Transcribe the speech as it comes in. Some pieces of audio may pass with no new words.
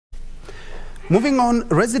Moving on,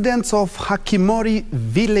 residents of Hakimori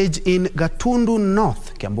village in Gatundu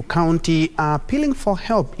North, Kiambu County are appealing for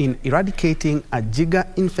help in eradicating a jigger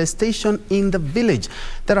infestation in the village.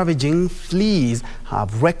 The ravaging fleas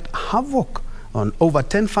have wreaked havoc on over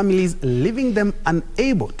 10 families, leaving them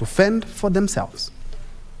unable to fend for themselves.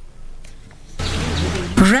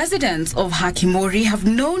 Residents of Hakimori have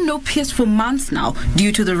known no peace for months now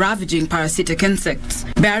due to the ravaging parasitic insects.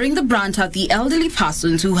 Bearing the brunt are the elderly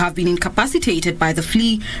persons who have been incapacitated by the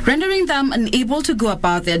flea, rendering them unable to go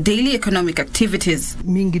about their daily economic activities.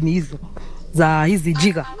 Mingi ni hizo za hizi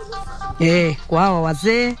jigger. Kwa hawa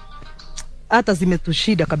wazee hata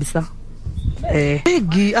zimetushida kabisa.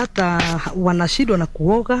 Wengi hata wanashidwa na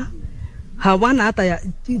kuoga, hawana hata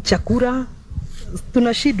chakula.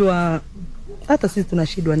 Tunashidwa, hata sisi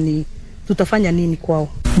tunashidwa ni tutafanya nini kwao.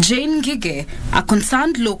 Jane Gige, a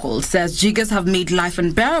concerned local, says jiggers have made life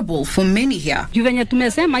unbearable for many here. Juvenye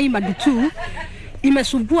tumesema hii madutu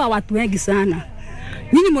imesumbua watu wengi sana.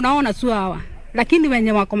 Nyinyi mnaona tu hawa, lakini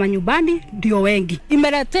wenye wako manyumbani ndio wengi.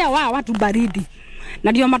 Imeletea watu baridi.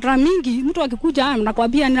 Na ndio mara mingi mtu akikuja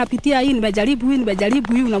nakwambia ninapitia hii, nimejaribu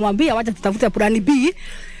hii, unamwambia wacha tutafute plan B.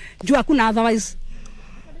 Juu hakuna otherwise.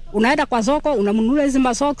 Unaenda kwa soko, unamnunua hizo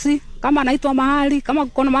masoksi, kama anaitwa mahali, kama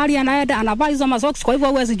kuna mahali anaenda anavaa hizo masoksi, kwa hivyo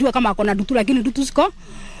huwezi jua kama akona dutu, lakini dutu siko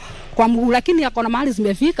kwa mguu, lakini akona mahali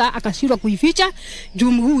zimefika akashindwa kuificha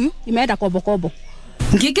juu mguu imeenda kobokobo.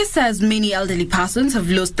 Gige says many elderly persons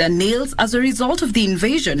have lost their nails as a result of the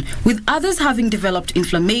invasion, with others having developed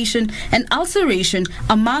inflammation and ulceration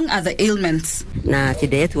among other ailments. Na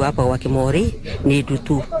shida yetu hapa Hakimori ni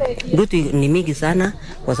dutu. Dutu ni mingi sana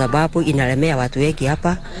kwa sababu inalemea watu wengi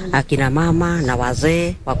hapa, akina mama na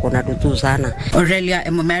wazee wako na dutu sana. Aurelia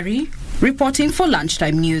Emomeri reporting for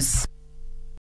Lunchtime News.